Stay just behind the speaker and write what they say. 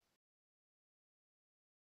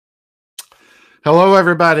Hello,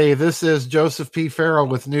 everybody. This is Joseph P. Farrell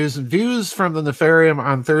with news and views from the Nefarium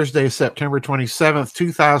on Thursday, September 27th,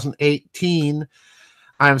 2018.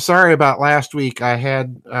 I'm sorry about last week. I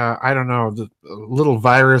had, I don't know, a little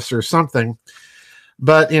virus or something.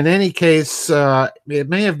 But in any case, it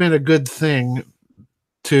may have been a good thing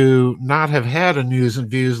to not have had a news and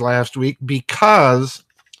views last week because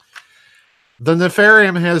the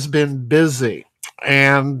Nefarium has been busy.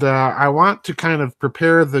 And I want to kind of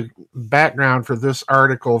prepare the background for this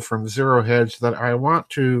article from Zero Hedge that I want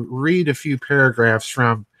to read a few paragraphs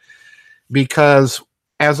from, because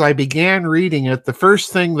as I began reading it, the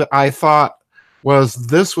first thing that I thought was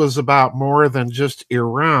this was about more than just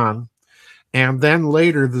Iran. And then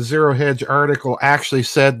later, the Zero Hedge article actually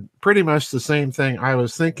said pretty much the same thing I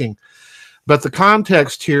was thinking. But the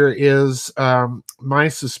context here is my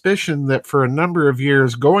suspicion that for a number of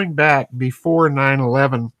years, going back before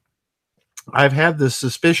 9/11, I've had this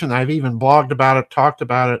suspicion. I've even blogged about it, talked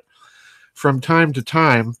about it from time to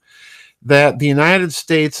time, that the United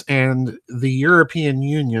States and the European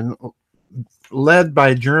Union, led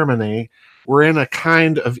by Germany, were in a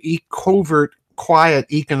kind of covert,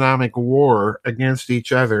 quiet economic war against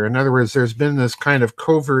each other. In other words, there's been this kind of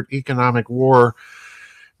covert economic war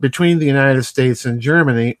between the United States and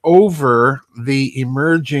Germany over the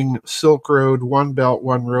emerging Silk Road, One Belt,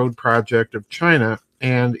 One Road project of China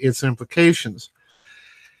and its implications.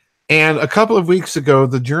 And a couple of weeks ago,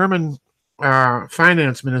 the German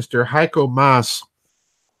finance minister, Heiko Maas,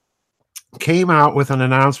 came out with an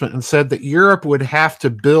announcement and said that Europe would have to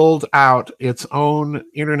build out its own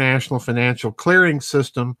international financial clearing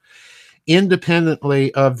system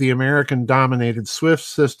independently of the American-dominated SWIFT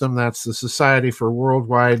system. That's the Society for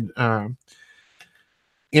Worldwide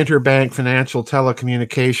Interbank Financial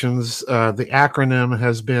Telecommunications. The acronym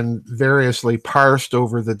has been variously parsed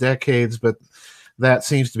over the decades, but that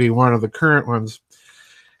seems to be one of the current ones.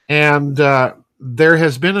 And there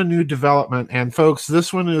has been a new development, and folks,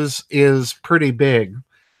 this one is pretty big.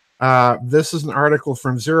 This is an article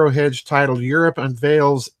from Zero Hedge titled "Europe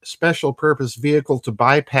Unveils Special Purpose Vehicle to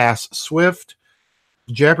Bypass SWIFT,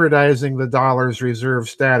 Jeopardizing the Dollar's Reserve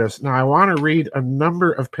Status." Now, I want to read a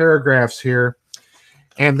number of paragraphs here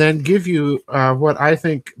and then give you what I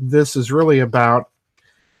think this is really about.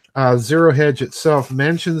 Zero Hedge itself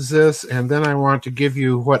mentions this, and then I want to give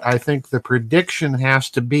you what I think the prediction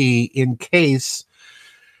has to be in case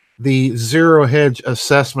the Zero Hedge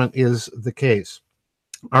assessment is the case.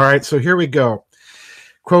 All right, so here we go.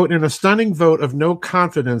 Quote, "In a stunning vote of no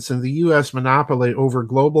confidence in the U.S. monopoly over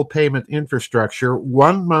global payment infrastructure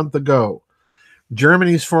 1 month ago,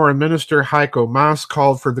 Germany's Foreign Minister Heiko Maas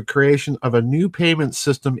called for the creation of a new payment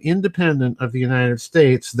system independent of the United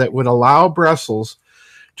States that would allow Brussels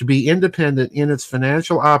to be independent in its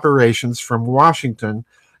financial operations from Washington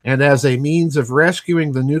and as a means of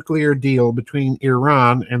rescuing the nuclear deal between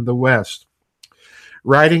Iran and the West."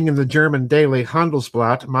 Writing in the German daily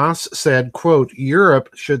Handelsblatt, Maas said, quote, "Europe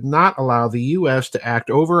should not allow the U.S. to act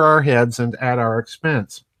over our heads and at our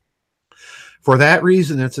expense. For that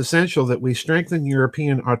reason, it's essential that we strengthen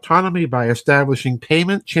European autonomy by establishing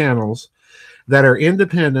payment channels that are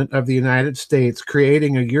independent of the United States,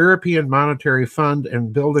 creating a European monetary fund,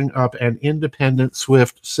 and building up an independent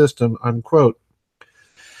SWIFT system," unquote.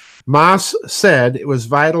 Maas said it was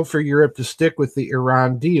vital for Europe to stick with the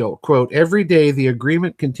Iran deal. Quote, "Every day the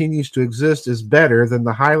agreement continues to exist is better than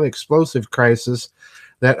the highly explosive crisis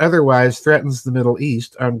that otherwise threatens the Middle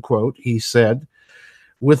East," unquote, he said,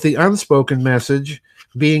 with the unspoken message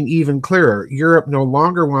being even clearer. Europe no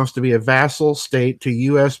longer wants to be a vassal state to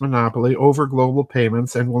U.S. monopoly over global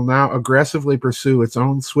payments and will now aggressively pursue its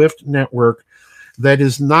own SWIFT network that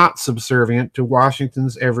is not subservient to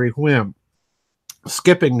Washington's every whim.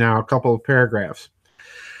 Skipping now a couple of paragraphs.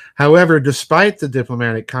 However, despite the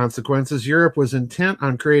diplomatic consequences, Europe was intent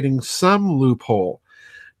on creating some loophole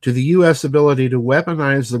to the U.S. ability to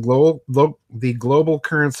weaponize the global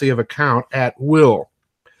currency of account at will,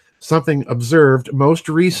 something observed most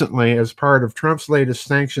recently as part of Trump's latest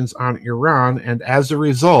sanctions on Iran, and as a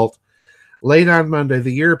result, late on Monday,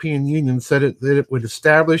 the European Union said that it would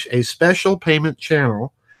establish a special payment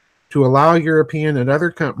channel to allow European and other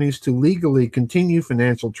companies to legally continue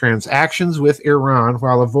financial transactions with Iran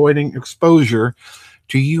while avoiding exposure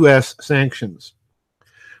to U.S. sanctions.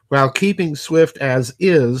 While keeping SWIFT as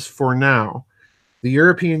is for now, the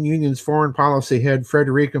European Union's foreign policy head,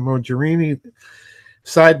 Federica Mogherini,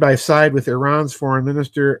 side by side with Iran's Foreign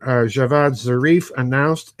Minister Javad Zarif,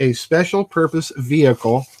 announced a special purpose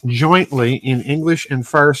vehicle jointly in English and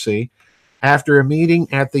Farsi after a meeting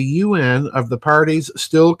at the UN of the parties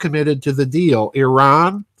still committed to the deal: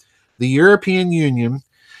 Iran, the European Union,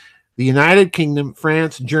 the United Kingdom,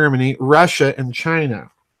 France, Germany, Russia, and China.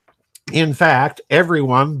 In fact,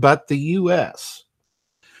 everyone but the U.S.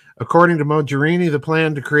 According to Mogherini, the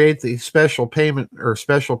plan to create the special payment or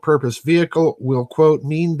special purpose vehicle will, quote,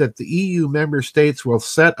 mean that the EU member states will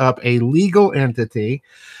set up a legal entity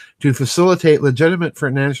to facilitate legitimate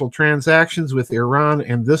financial transactions with Iran,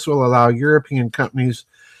 and this will allow European companies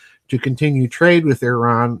to continue trade with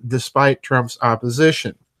Iran despite Trump's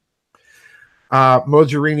opposition.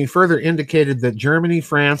 Mogherini further indicated that Germany,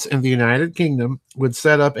 France, and the United Kingdom would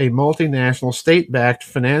set up a multinational state-backed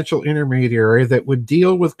financial intermediary that would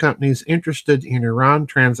deal with companies interested in Iran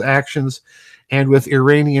transactions and with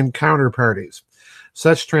Iranian counterparties.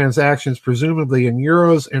 Such transactions, presumably in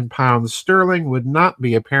euros and pounds sterling, would not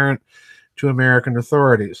be apparent to American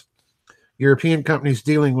authorities. European companies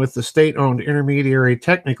dealing with the state-owned intermediary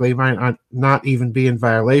technically might not even be in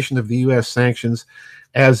violation of the U.S. sanctions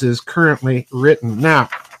as is currently written. Now,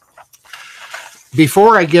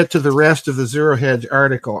 before I get to the rest of the Zero Hedge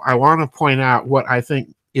article, I want to point out what I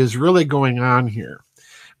think is really going on here.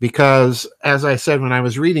 Because, as I said when I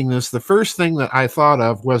was reading this, the first thing that I thought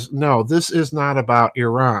of was, no, this is not about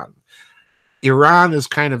Iran. Iran is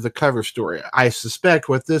kind of the cover story. I suspect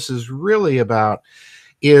what this is really about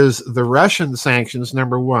is the Russian sanctions,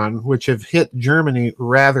 number one, which have hit Germany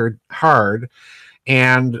rather hard.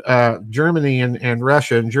 And Germany and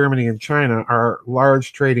Russia and Germany and China are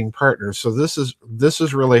large trading partners. So this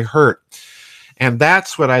is really hurt. And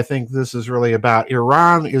that's what I think this is really about.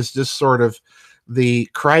 Iran is just sort of the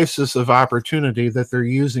crisis of opportunity that they're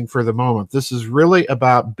using for the moment. This is really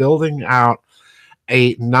about building out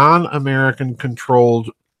a non-American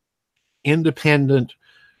controlled, independent,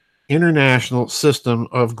 international system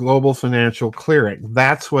of global financial clearing.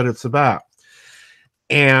 That's what it's about.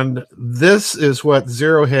 And this is what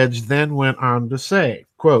Zero Hedge then went on to say,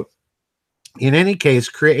 quote, in any case,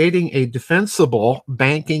 creating a defensible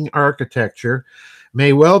banking architecture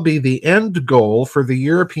may well be the end goal for the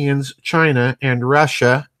Europeans, China, and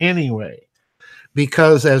Russia anyway.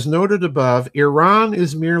 Because, as noted above, Iran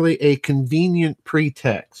is merely a convenient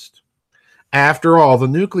pretext. After all, the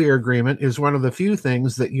nuclear agreement is one of the few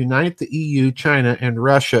things that unite the EU, China, and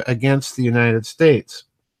Russia against the United States.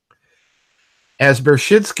 As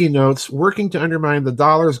Bershidsky notes, working to undermine the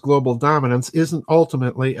dollar's global dominance isn't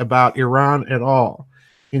ultimately about Iran at all.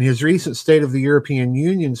 In his recent State of the European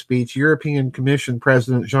Union speech, European Commission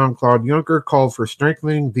President Jean-Claude Juncker called for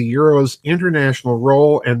strengthening the euro's international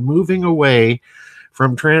role and moving away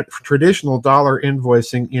from traditional dollar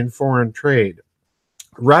invoicing in foreign trade.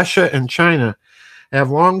 Russia and China have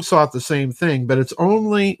long sought the same thing, but it's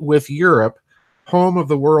only with Europe, home of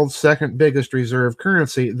the world's second biggest reserve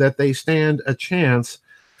currency, that they stand a chance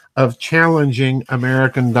of challenging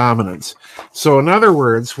American dominance. So in other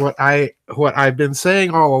words, what I've been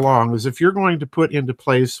saying all along is if you're going to put into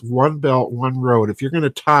place one belt, one road, if you're going to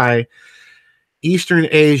tie Eastern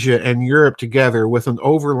Asia and Europe together with an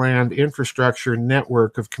overland infrastructure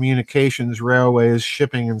network of communications, railways,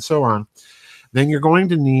 shipping, and so on, then you're going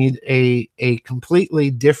to need a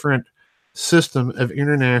completely different system of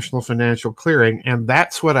international financial clearing. And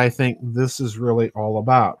that's what I think this is really all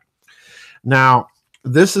about. Now,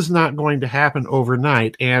 this is not going to happen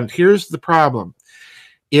overnight. And here's the problem.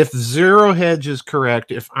 If Zero Hedge is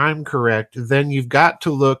correct, if I'm correct, then you've got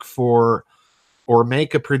to look for or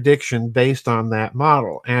make a prediction based on that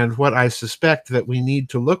model. And what I suspect that we need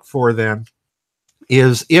to look for then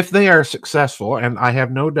is if they are successful, and I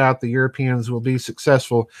have no doubt the Europeans will be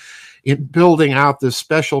successful in building out this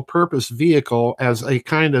special purpose vehicle as a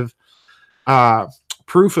kind of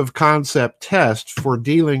proof of concept test for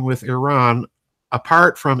dealing with Iran,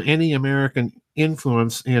 apart from any American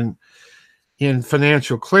influence in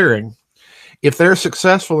financial clearing. If they're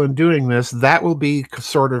successful in doing this, that will be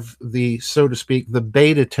sort of the, so to speak, the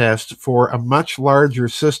beta test for a much larger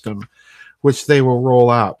system, which they will roll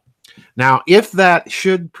out. Now, if that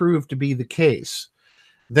should prove to be the case,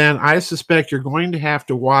 then I suspect you're going to have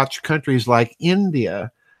to watch countries like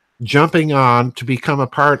India jumping on to become a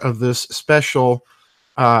part of this special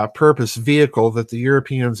purpose vehicle that the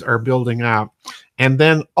Europeans are building out. And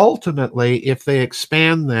then ultimately, if they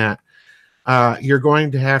expand that, you're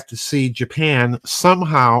going to have to see Japan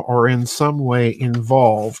somehow or in some way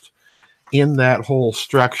involved in that whole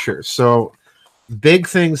structure. So big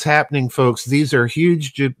things happening, folks. These are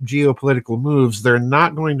huge geopolitical moves. They're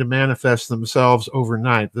not going to manifest themselves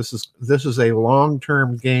overnight. This is a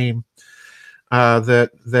long-term game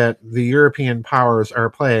that the European powers are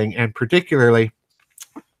playing, and particularly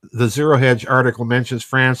the Zero Hedge article mentions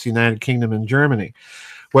France, the United Kingdom, and Germany.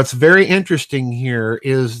 What's very interesting here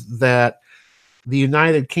is that the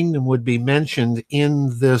United Kingdom would be mentioned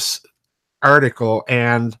in this article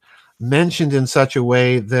and mentioned in such a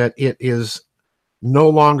way that it is no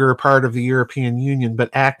longer a part of the European Union, but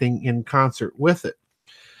acting in concert with it,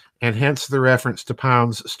 and hence the reference to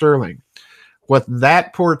pounds sterling. What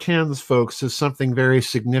that portends, folks, is something very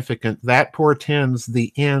significant. That portends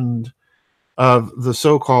the end of the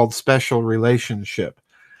so-called special relationship.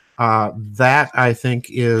 That, I think,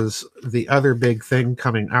 is the other big thing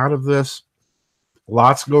coming out of this.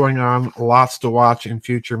 Lots going on, lots to watch in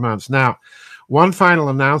future months. Now, one final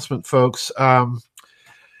announcement, folks.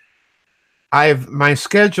 My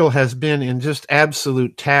schedule has been in just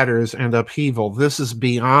absolute tatters and upheaval. This is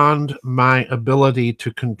beyond my ability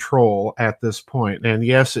to control at this point. And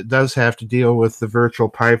yes, it does have to deal with the virtual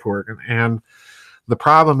pipe organ. And the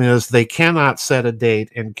problem is they cannot set a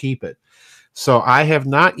date and keep it. So I have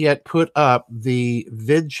not yet put up the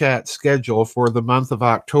VidChat schedule for the month of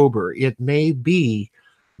October. It may be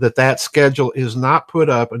that schedule is not put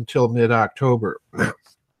up until mid-October.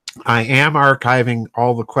 I am archiving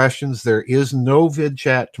all the questions. There is no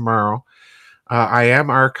VidChat tomorrow. I am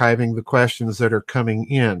archiving the questions that are coming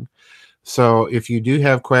in. So if you do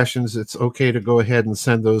have questions, it's okay to go ahead and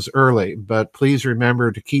send those early. But please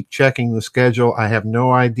remember to keep checking the schedule. I have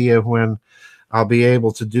no idea when I'll be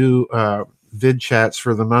able to do VidChats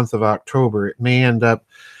for the month of October. It may end up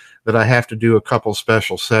that I have to do a couple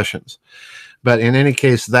special sessions. But in any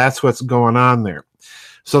case, that's what's going on there.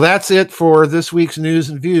 So that's it for this week's news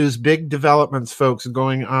and views. Big developments, folks,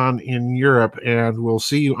 going on in Europe, and we'll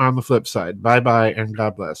see you on the flip side. Bye-bye, and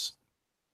God bless.